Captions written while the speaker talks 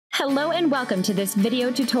Hello and welcome to this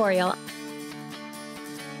video tutorial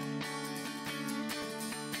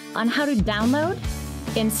on how to download,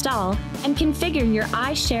 install, and configure your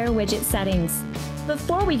iShare widget settings.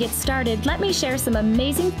 Before we get started, let me share some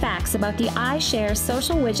amazing facts about the iShare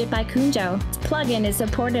social widget by Cunjo. This plugin is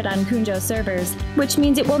supported on Cunjo servers, which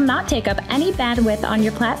means it will not take up any bandwidth on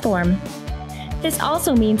your platform. This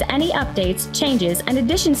also means any updates, changes, and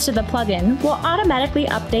additions to the plugin will automatically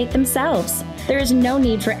update themselves. There is no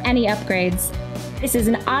need for any upgrades. This is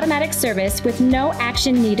an automatic service with no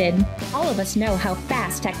action needed. All of us know how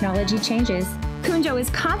fast technology changes. Cunjo is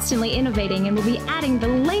constantly innovating and will be adding the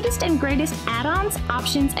latest and greatest add-ons,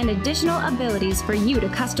 options, and additional abilities for you to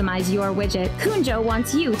customize your widget. Cunjo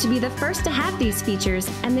wants you to be the first to have these features,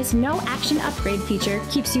 and this no-action upgrade feature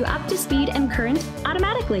keeps you up to speed and current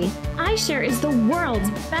automatically. iShare is the world's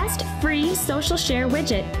best free social share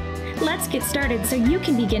widget. Let's get started so you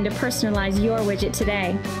can begin to personalize your widget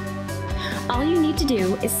today. All you need to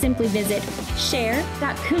do is simply visit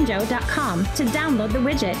share.cunjo.com to download the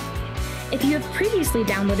widget. If you have previously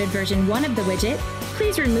downloaded version 1 of the widget,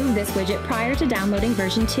 please remove this widget prior to downloading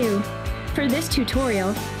version 2. For this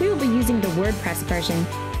tutorial, we will be using the WordPress version.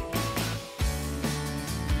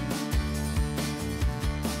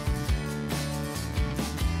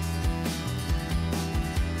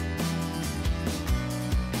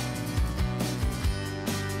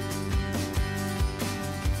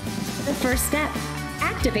 The first step,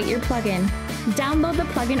 activate your plugin. Download the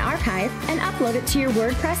plugin archive and upload it to your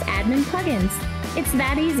WordPress admin plugins. It's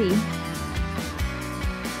that easy.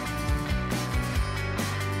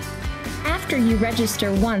 After you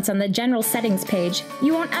register once on the General Settings page,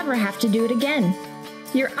 you won't ever have to do it again.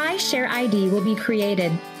 Your iShare ID will be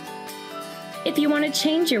created. If you want to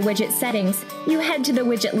change your widget settings, you head to the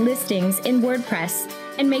widget listings in WordPress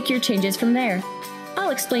and make your changes from there.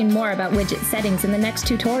 I'll explain more about widget settings in the next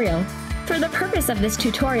tutorial. For the purpose of this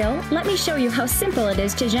tutorial, let me show you how simple it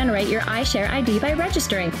is to generate your iShare ID by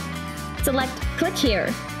registering. Select Click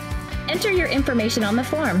Here. Enter your information on the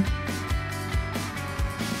form.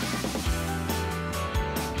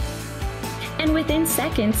 And within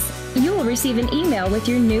seconds, you will receive an email with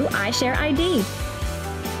your new iShare ID.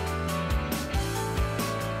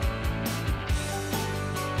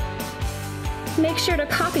 Make sure to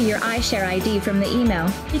copy your iShare ID from the email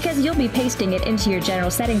because you'll be pasting it into your general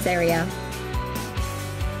settings area.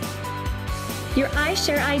 Your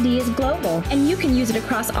iShare ID is global and you can use it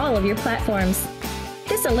across all of your platforms.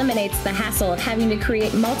 This eliminates the hassle of having to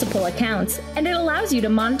create multiple accounts, and it allows you to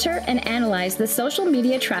monitor and analyze the social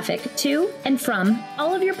media traffic to and from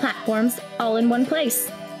all of your platforms all in one place.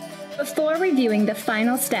 Before reviewing the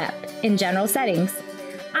final step in general settings,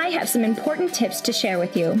 I have some important tips to share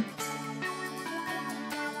with you.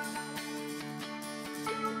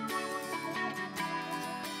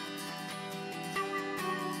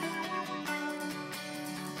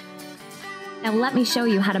 Now let me show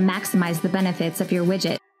you how to maximize the benefits of your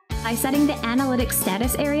widget by setting the Analytics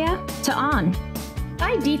status area to On.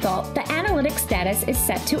 By default, the Analytics status is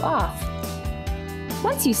set to Off.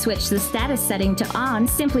 Once you switch the status setting to On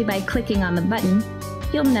simply by clicking on the button,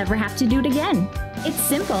 you'll never have to do it again. It's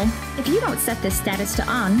simple. If you don't set this status to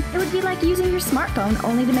On, it would be like using your smartphone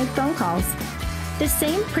only to make phone calls. The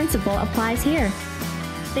same principle applies here.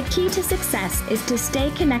 The key to success is to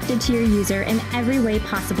stay connected to your user in every way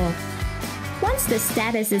possible. Once the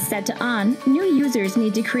status is set to On, new users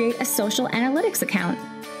need to create a social analytics account.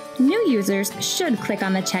 New users should click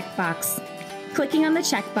on the checkbox. Clicking on the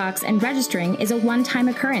checkbox and registering is a one-time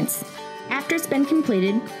occurrence. After it's been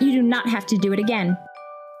completed, you do not have to do it again.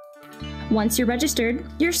 Once you're registered,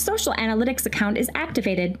 your social analytics account is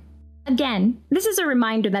activated. Again, this is a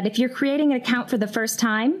reminder that if you're creating an account for the first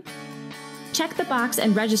time, check the box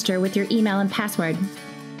and register with your email and password.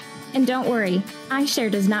 And don't worry, iShare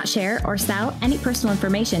does not share or sell any personal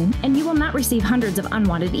information, and you will not receive hundreds of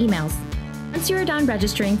unwanted emails. Once you are done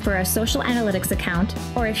registering for a social analytics account,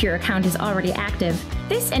 or if your account is already active,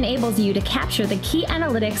 this enables you to capture the key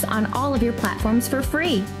analytics on all of your platforms for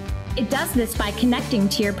free. It does this by connecting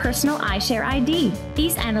to your personal iShare ID.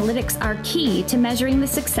 These analytics are key to measuring the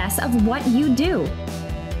success of what you do.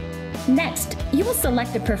 Next, you will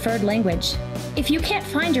select a preferred language. If you can't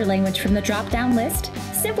find your language from the drop-down list,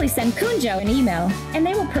 simply send Cunjo an email, and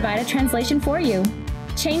they will provide a translation for you.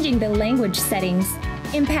 Changing the language settings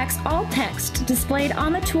impacts all text displayed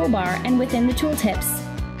on the toolbar and within the tooltips.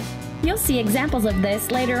 You'll see examples of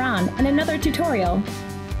this later on in another tutorial.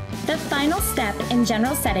 The final step in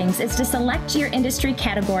general settings is to select your industry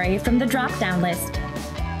category from the drop-down list.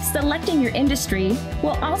 Selecting your industry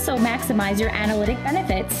will also maximize your analytic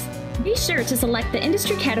benefits. Be sure to select the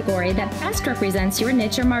industry category that best represents your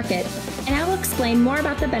niche or market, and I will explain more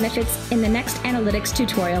about the benefits in the next analytics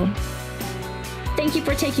tutorial. Thank you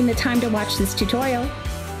for taking the time to watch this tutorial.